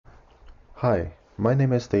Hi, my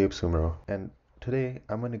name is Tayyip Sumro, and today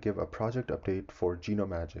I'm going to give a project update for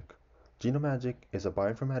GenoMagic. GenoMagic is a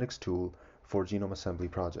bioinformatics tool for genome assembly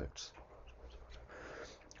projects.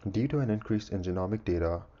 Due to an increase in genomic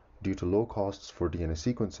data due to low costs for DNA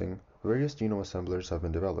sequencing, various genome assemblers have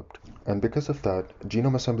been developed. And because of that,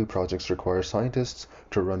 genome assembly projects require scientists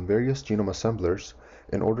to run various genome assemblers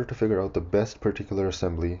in order to figure out the best particular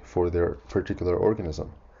assembly for their particular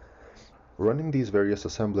organism. Running these various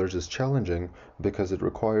assemblers is challenging because it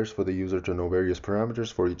requires for the user to know various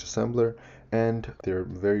parameters for each assembler and their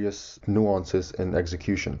various nuances in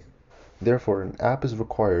execution. Therefore, an app is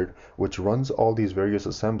required which runs all these various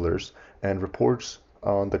assemblers and reports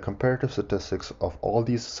on the comparative statistics of all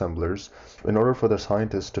these assemblers in order for the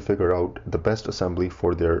scientists to figure out the best assembly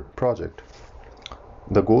for their project.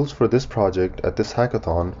 The goals for this project at this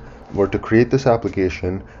hackathon were to create this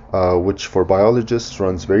application which for biologists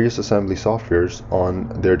runs various assembly softwares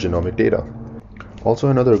on their genomic data. Also,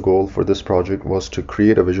 another goal for this project was to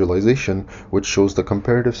create a visualization which shows the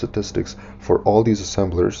comparative statistics for all these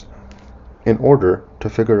assemblers in order to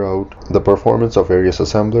figure out the performance of various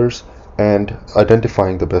assemblers and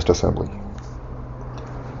identifying the best assembly.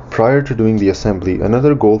 Prior to doing the assembly,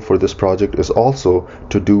 another goal for this project is also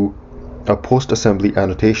to do a post-assembly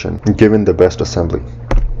annotation given the best assembly.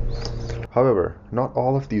 However, not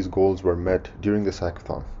all of these goals were met during this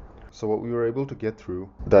hackathon. So what we were able to get through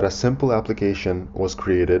that a simple application was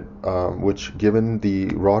created which given the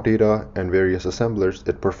raw data and various assemblers,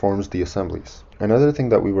 it performs the assemblies. Another thing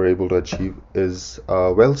that we were able to achieve is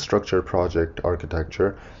a well-structured project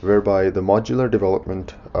architecture whereby the modular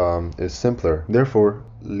development is simpler. Therefore,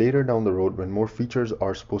 later down the road when more features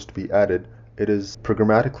are supposed to be added, it is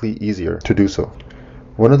programmatically easier to do so.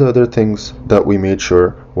 One of the other things that we made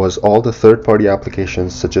sure was all the third-party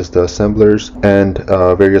applications such as the assemblers and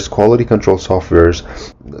various quality control softwares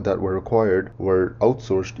that were required were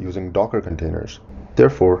outsourced using Docker containers.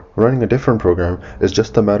 Therefore, running a different program is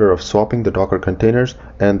just a matter of swapping the Docker containers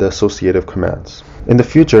and the associative commands. In the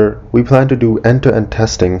future, we plan to do end-to-end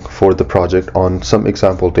testing for the project on some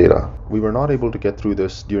example data. We were not able to get through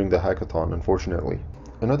this during the hackathon, unfortunately.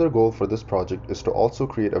 Another goal for this project is to also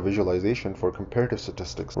create a visualization for comparative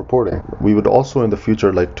statistics reporting. We would also in the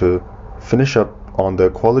future like to finish up on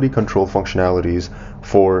the quality control functionalities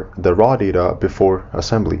for the raw data before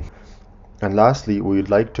assembly. And lastly, we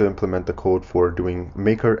would like to implement the code for doing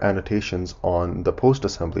maker annotations on the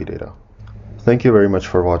post-assembly data. Thank you very much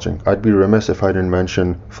for watching. I'd be remiss if I didn't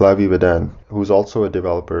mention Flavie Vedan, who's also a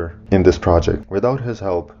developer in this project. Without his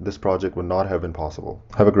help, this project would not have been possible.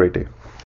 Have a great day.